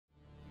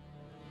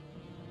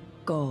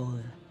Skull.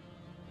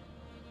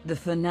 The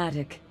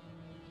fanatic.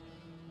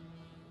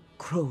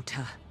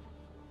 Crota.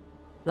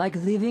 Like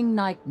living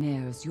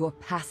nightmares, your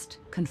past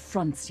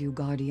confronts you,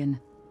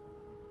 Guardian.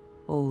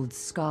 Old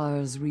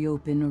scars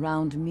reopen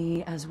around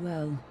me as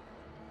well.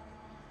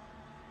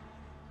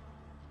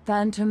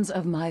 Phantoms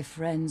of my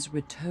friends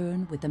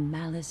return with a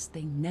malice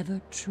they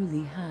never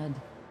truly had.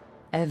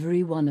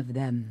 Every one of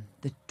them,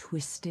 the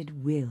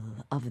twisted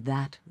will of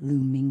that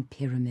looming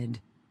pyramid.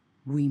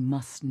 We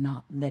must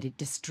not let it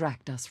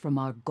distract us from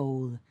our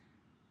goal.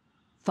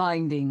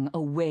 Finding a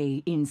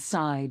way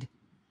inside.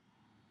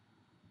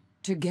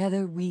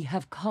 Together we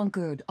have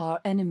conquered our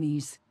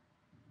enemies.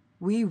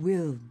 We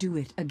will do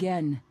it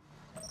again.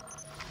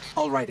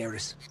 All right,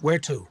 Eris. Where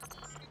to?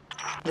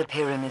 The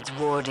pyramid's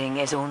warding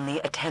is only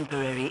a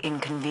temporary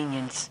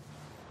inconvenience.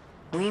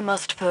 We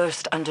must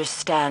first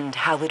understand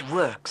how it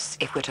works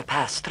if we're to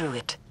pass through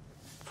it.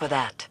 For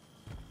that,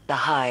 the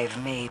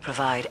Hive may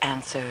provide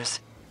answers.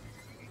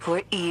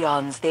 For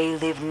eons they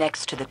lived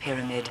next to the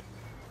pyramid,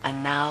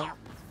 and now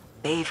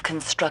they've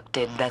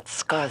constructed that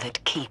Scarlet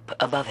Keep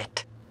above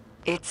it.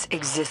 Its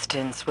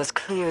existence was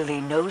clearly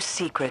no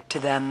secret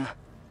to them.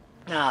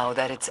 Now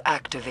that it's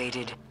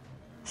activated,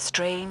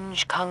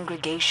 strange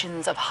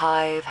congregations of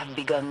Hive have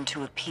begun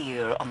to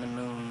appear on the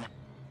moon.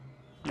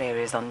 There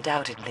is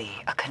undoubtedly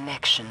a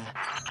connection.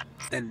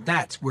 Then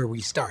that's where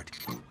we start.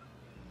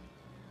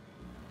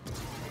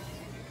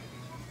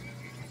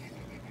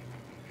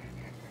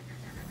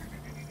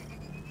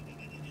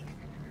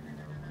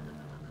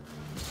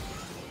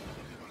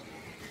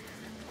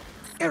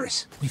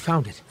 Eris, we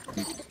found it.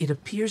 It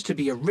appears to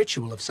be a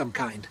ritual of some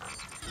kind.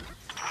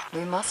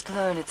 We must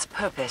learn its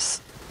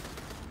purpose.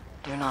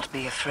 Do not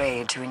be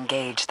afraid to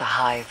engage the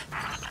Hive.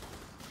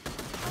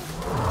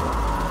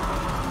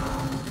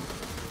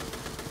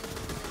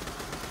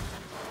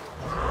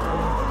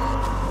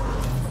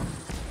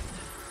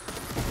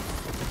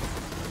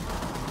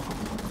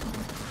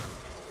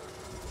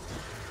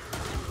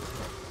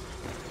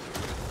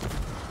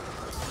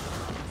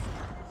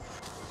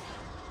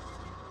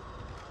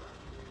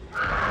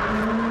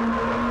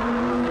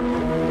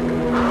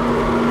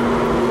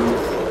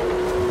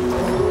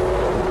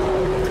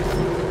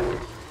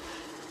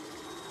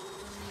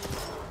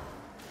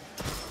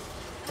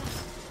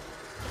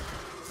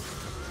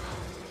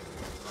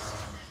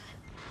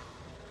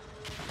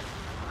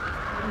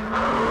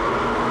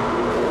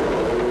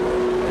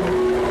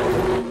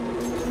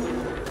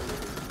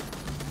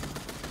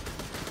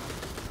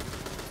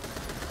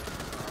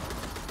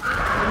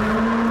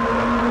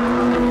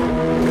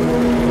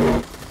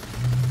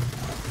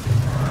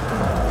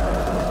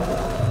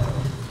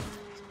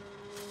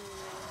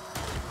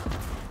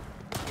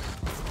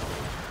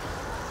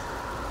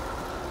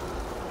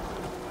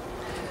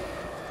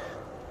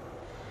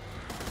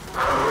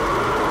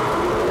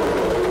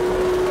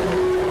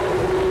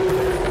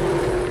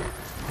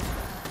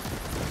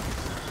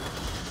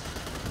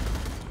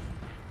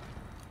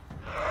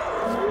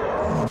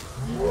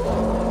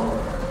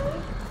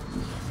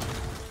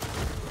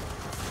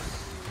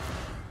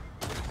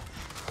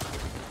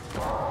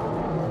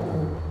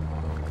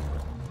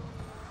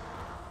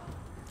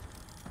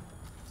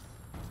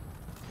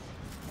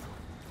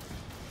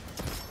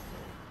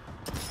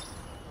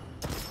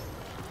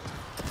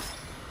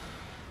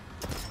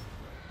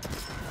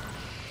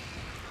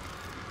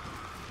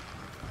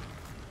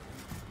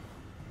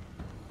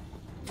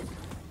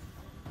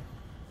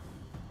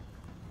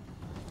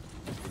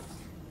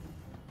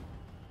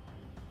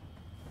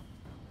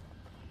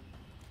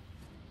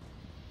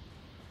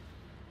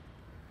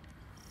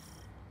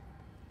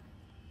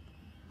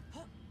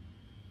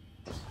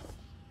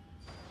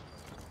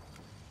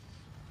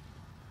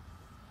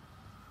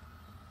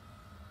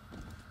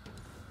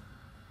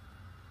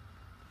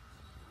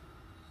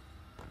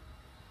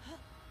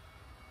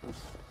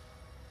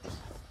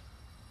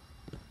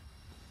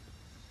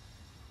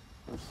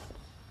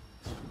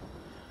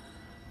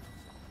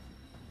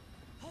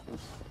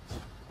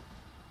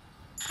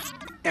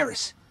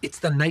 Eris, it's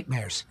the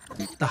nightmares.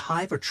 The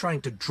Hive are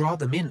trying to draw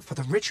them in for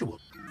the ritual.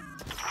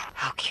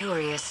 How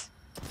curious.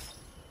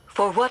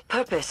 For what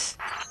purpose?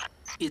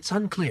 It's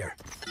unclear,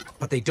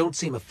 but they don't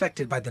seem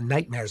affected by the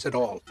nightmares at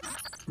all.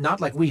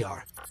 Not like we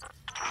are.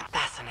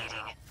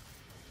 Fascinating.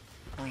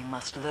 We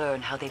must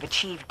learn how they've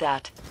achieved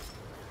that.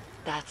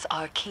 That's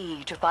our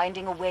key to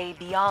finding a way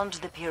beyond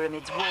the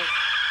pyramid's wall.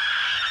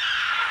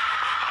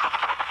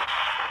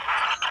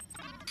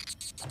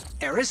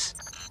 Eris?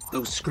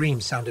 Those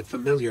screams sounded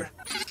familiar.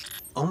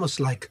 Almost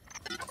like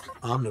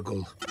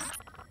Omnigul.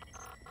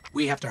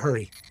 We have to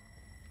hurry.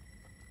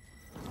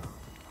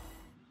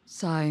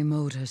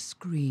 Saimota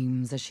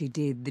screams as she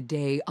did the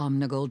day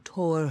Omnigul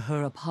tore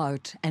her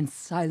apart and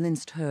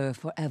silenced her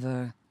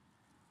forever.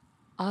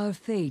 Our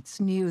fates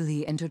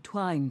nearly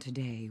intertwined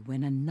today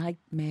when a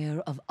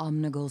nightmare of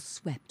Omnigul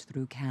swept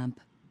through camp.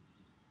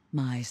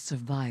 My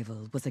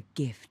survival was a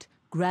gift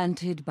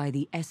granted by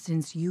the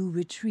essence you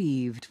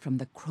retrieved from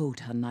the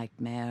Crota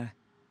nightmare.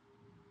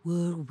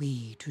 Were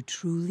we to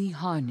truly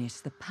harness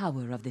the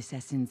power of this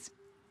essence,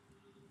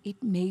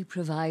 It may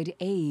provide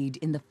aid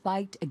in the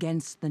fight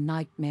against the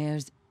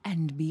nightmares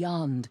and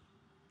beyond,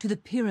 to the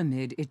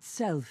pyramid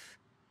itself.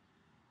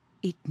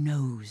 It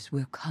knows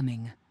we're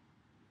coming.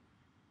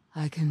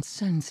 I can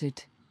sense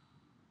it.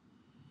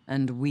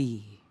 And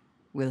we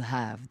will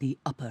have the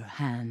upper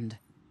hand.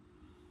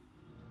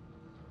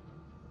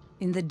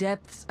 In the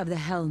depths of the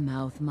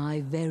Hellmouth,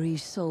 my very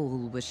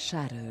soul was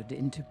shattered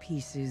into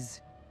pieces.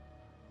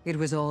 It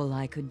was all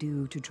I could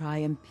do to try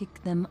and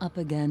pick them up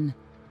again.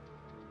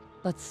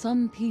 But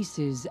some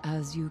pieces,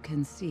 as you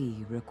can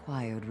see,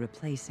 required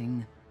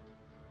replacing.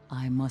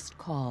 I must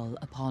call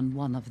upon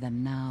one of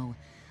them now,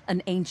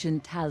 an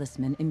ancient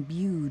talisman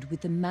imbued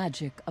with the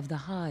magic of the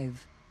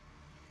Hive.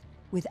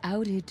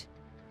 Without it,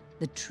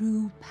 the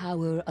true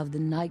power of the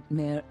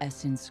Nightmare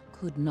Essence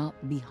could not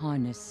be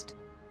harnessed.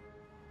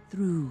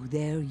 Through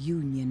their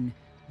union,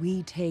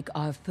 we take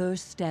our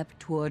first step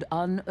toward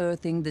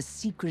unearthing the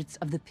secrets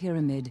of the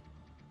pyramid.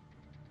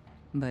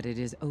 But it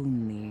is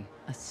only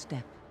a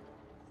step.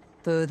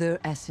 Further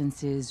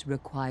essences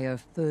require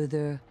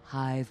further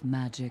Hive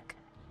magic,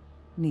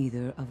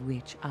 neither of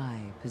which I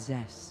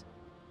possess.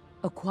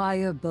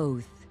 Acquire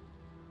both,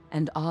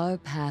 and our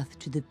path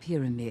to the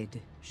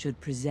pyramid should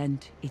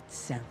present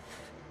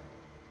itself.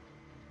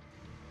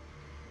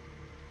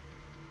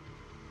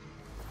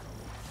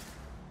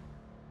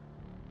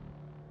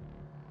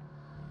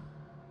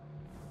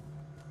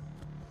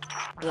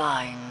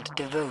 Blind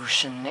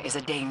devotion is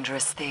a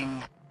dangerous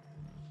thing.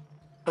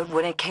 But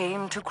when it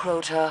came to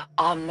Crota,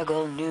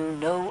 Omnigul knew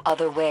no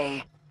other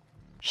way.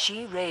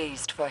 She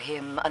raised for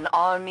him an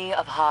army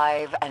of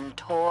Hive and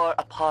tore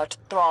apart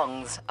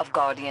throngs of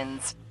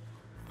Guardians.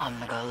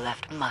 Omnigul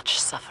left much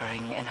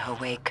suffering in her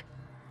wake.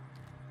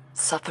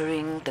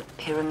 Suffering the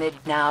pyramid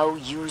now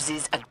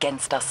uses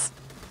against us.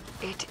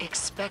 It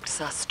expects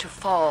us to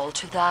fall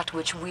to that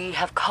which we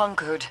have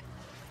conquered.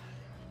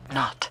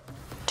 Not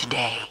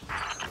today.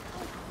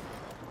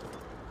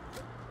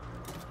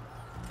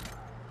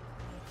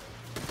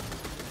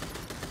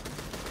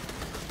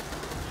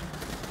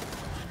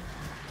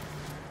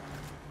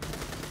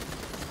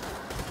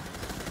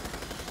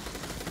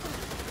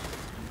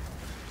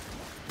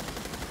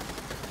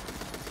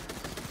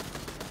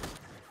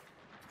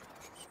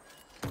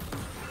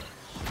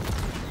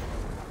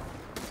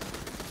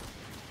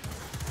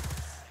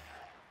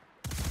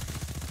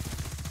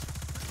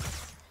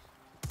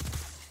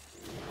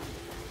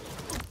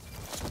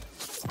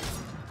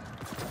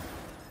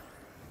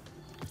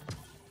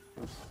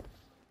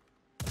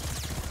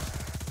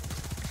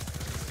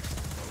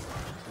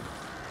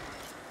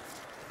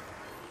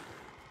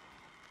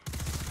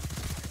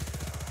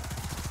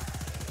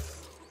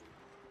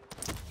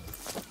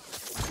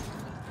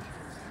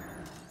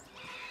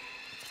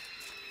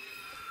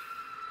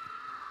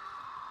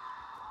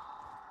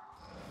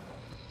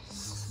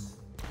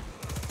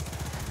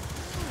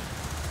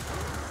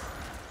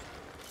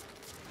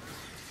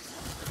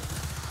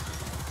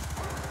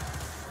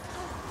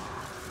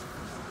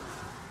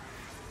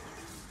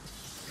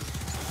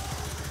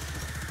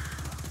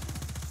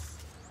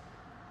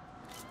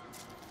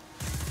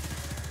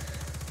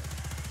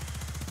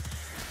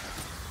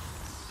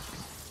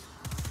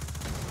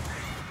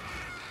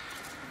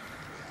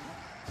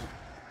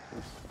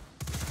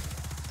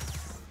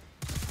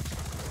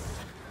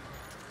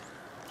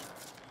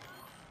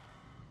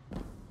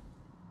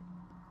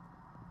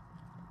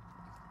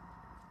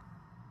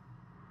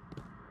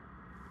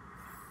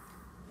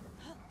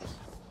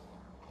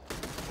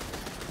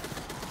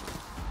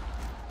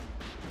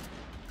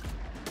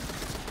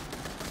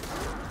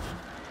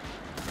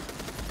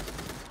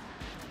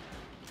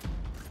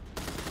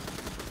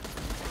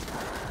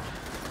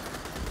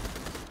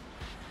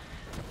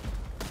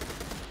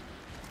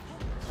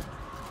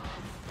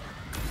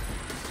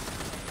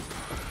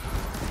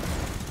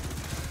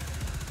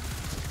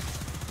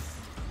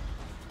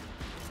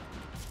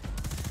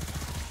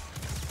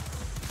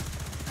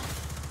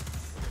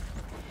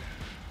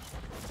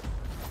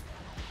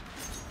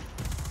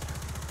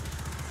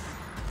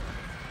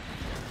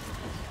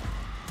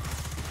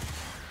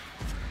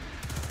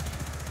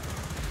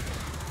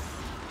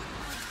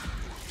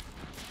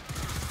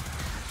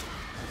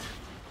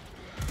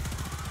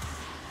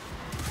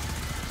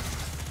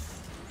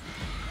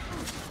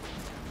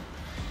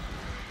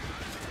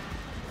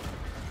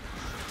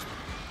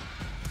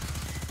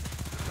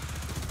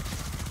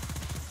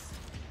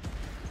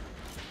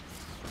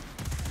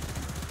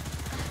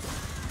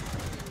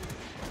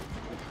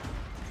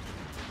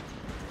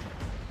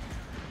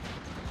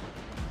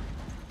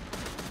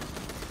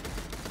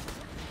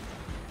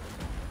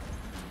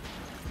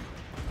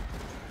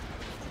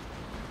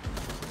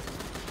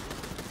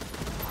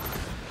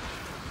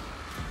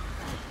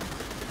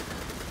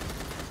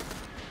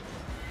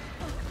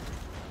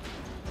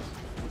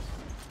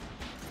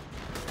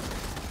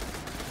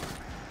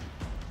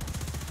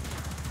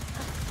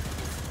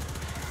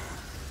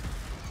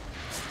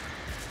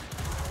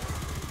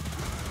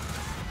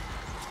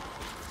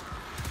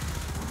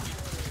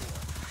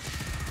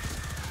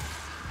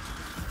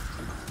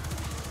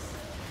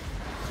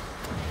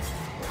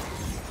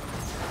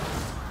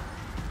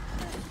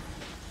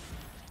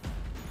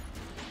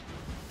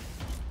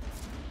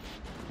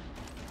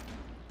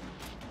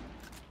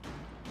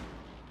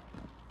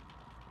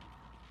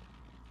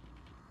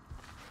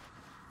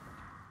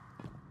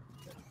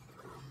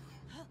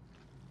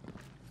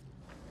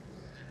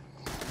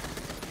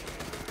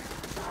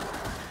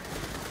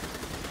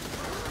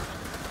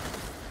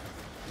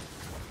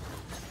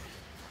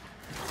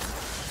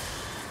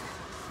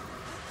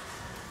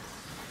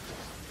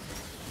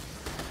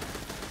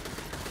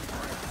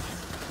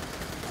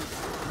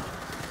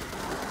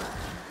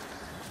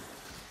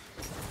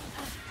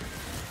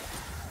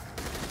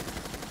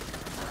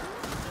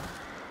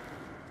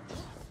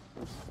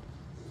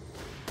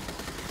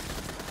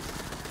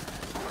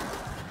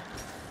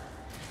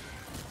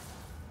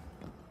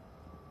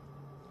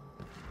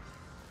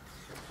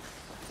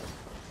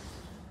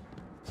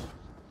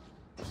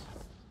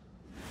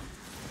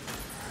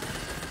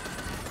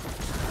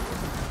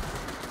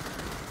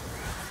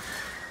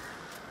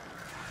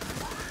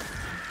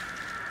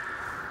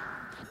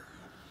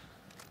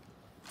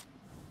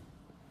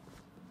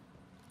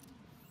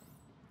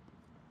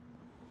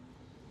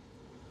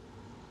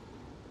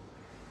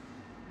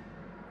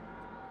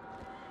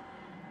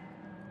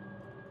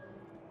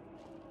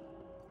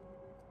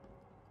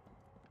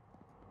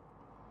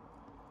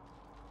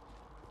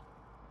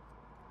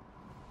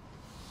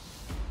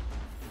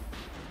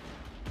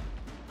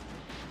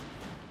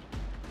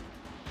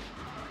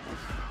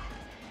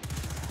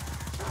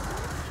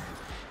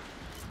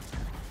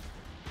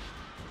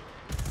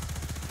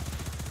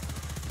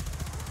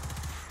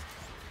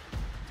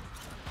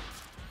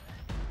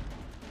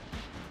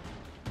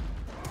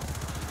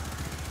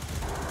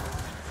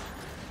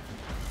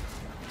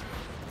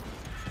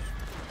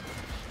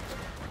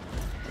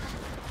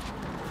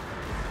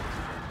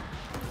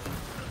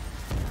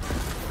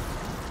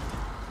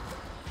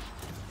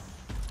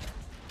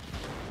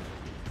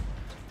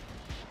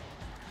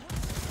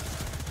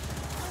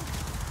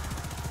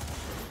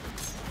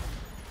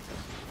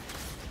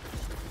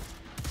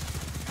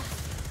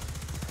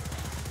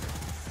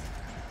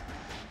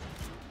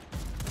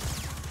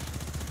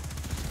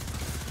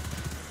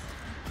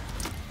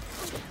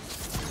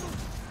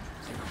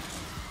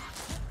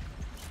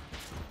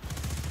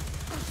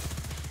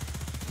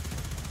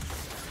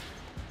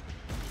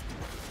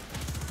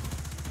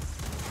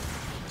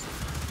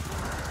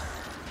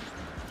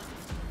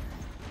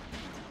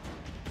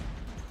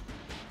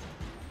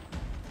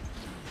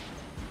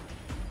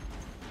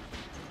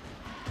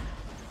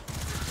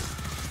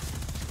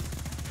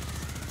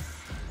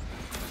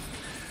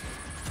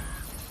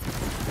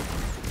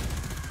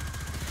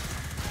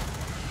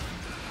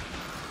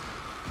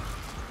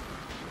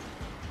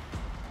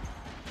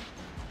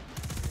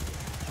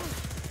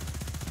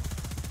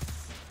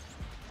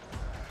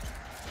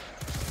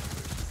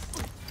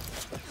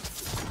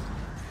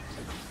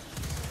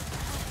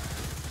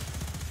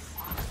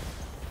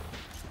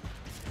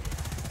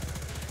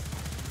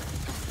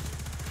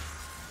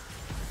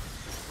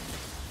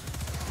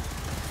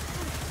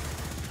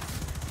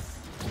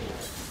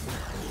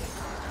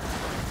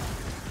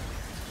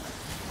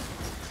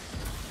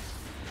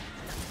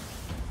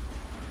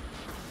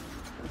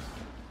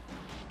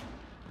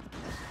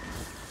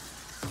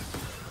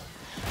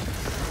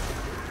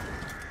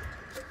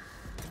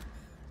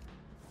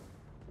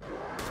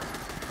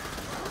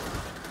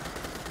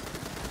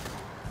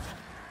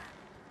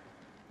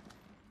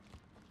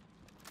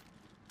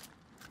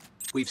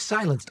 We've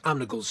silenced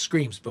Omnigul's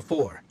screams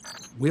before.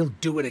 We'll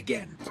do it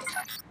again.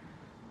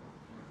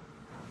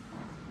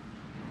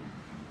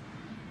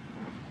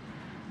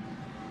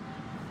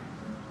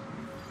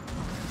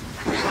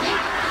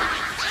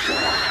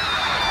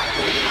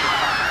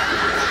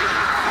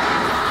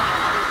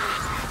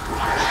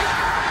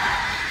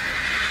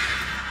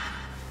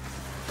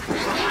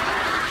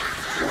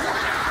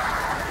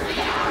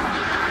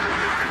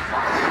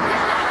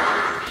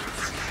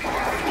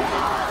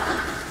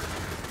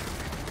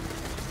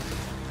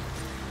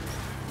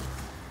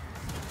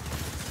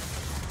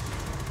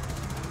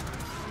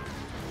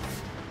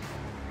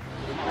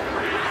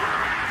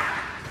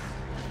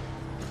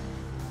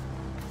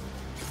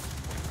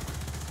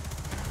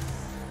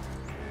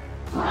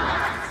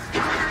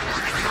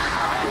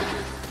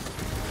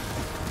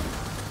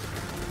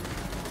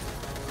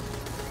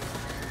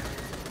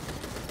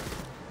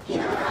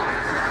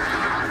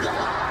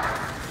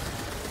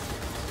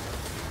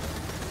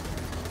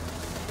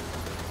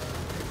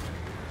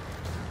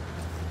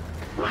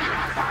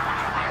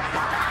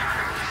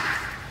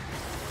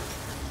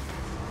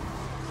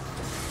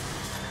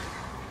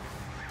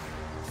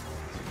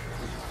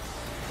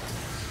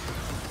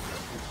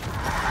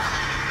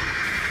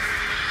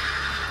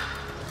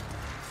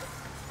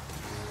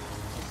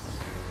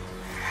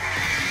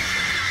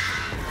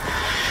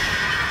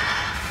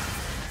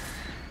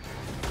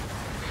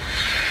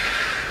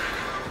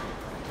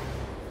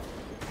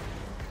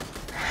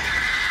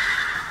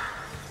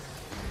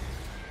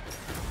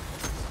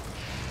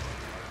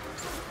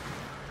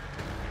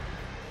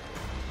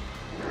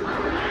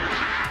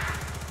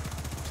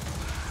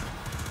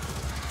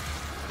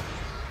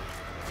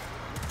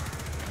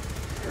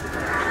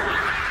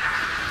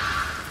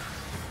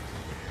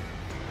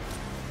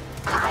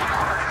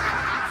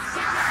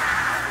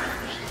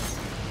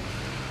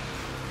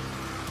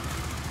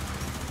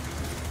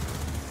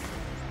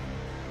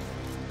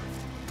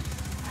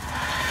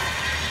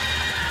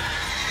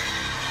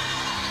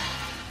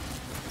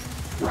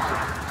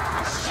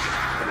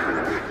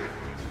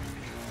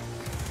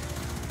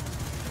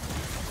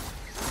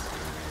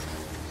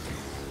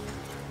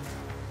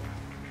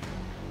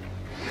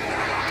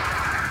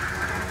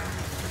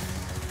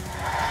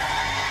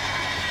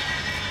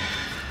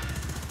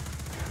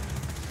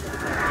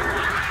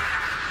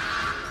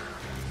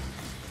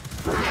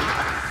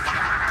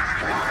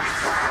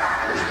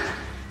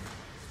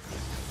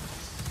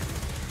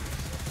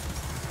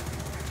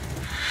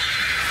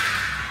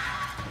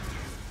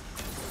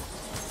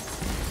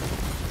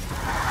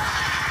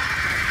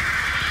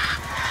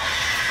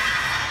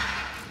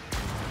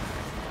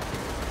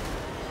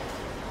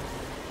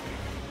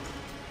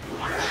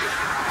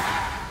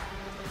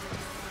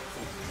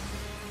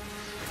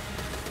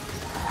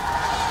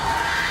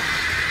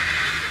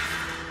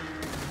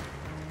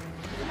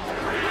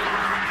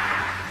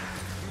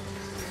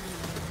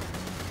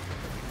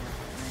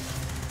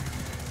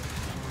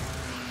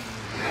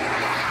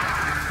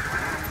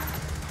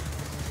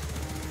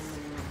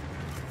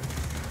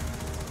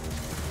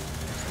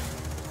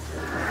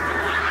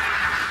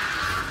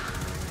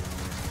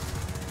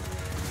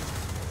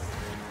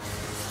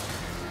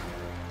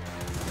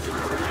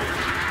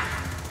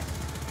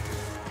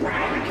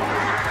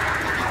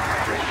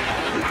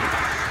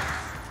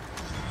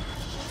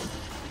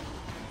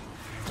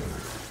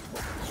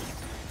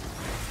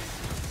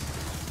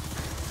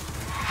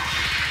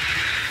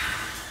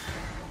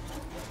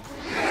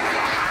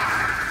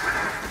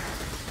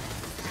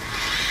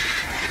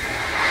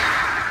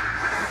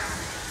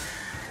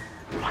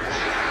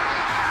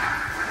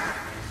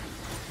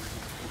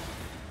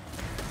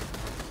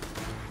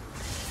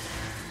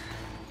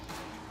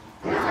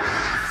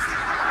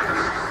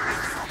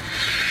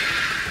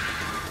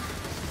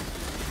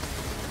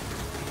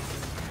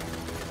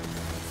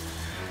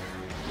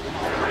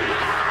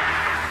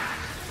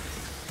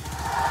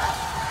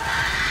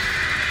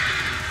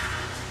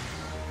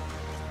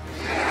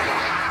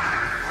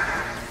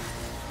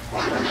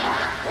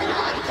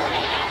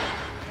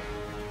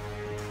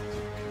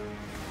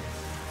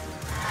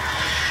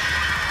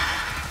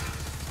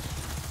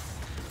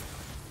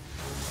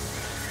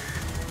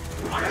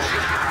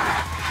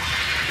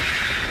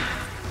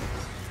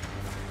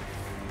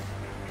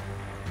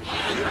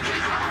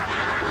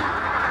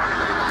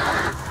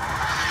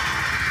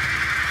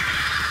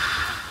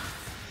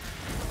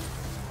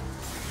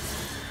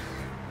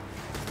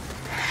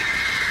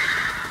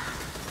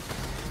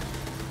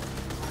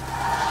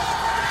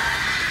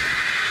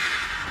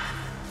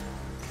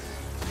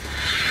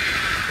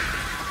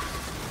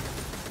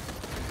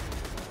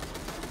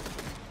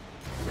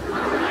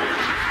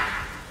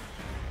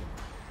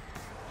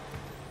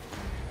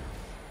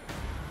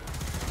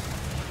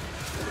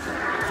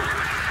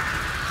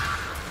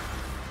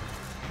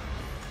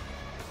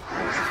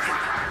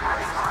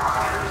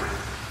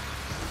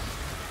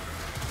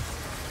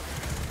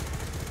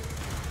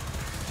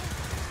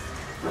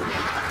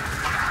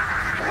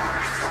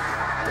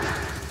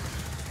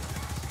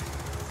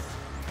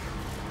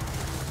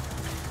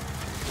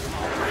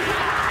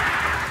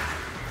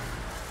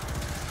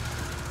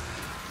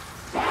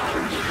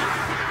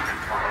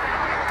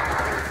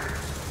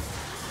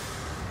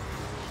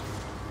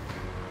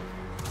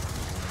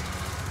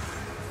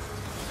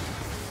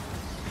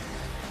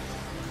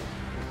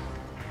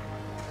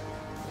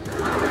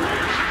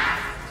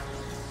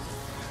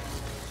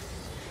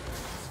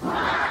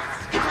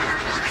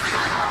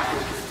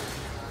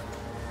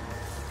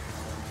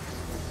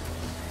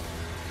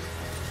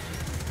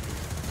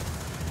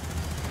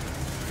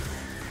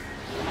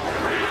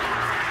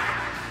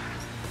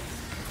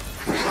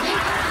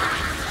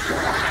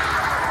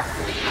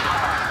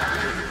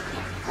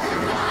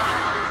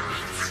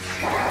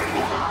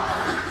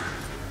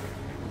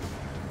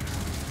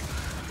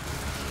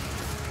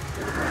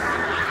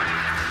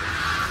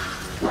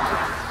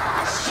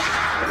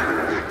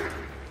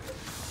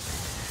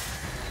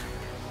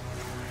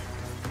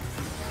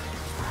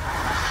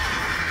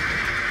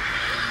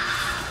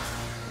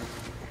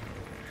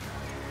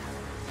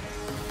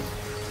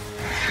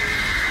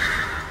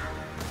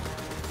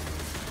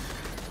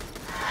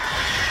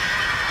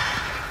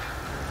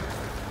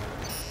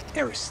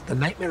 Eris, the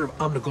nightmare of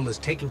Omnigul is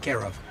taken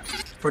care of.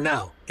 For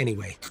now,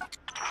 anyway.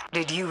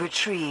 Did you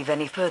retrieve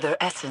any further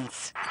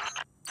essence?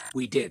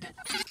 We did.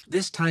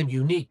 This time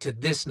unique to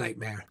this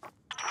nightmare.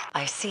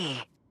 I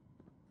see.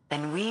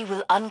 Then we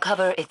will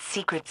uncover its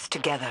secrets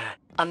together.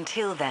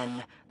 Until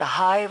then, the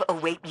Hive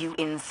await you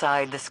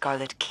inside the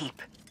Scarlet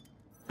Keep.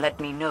 Let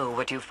me know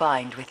what you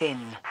find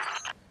within.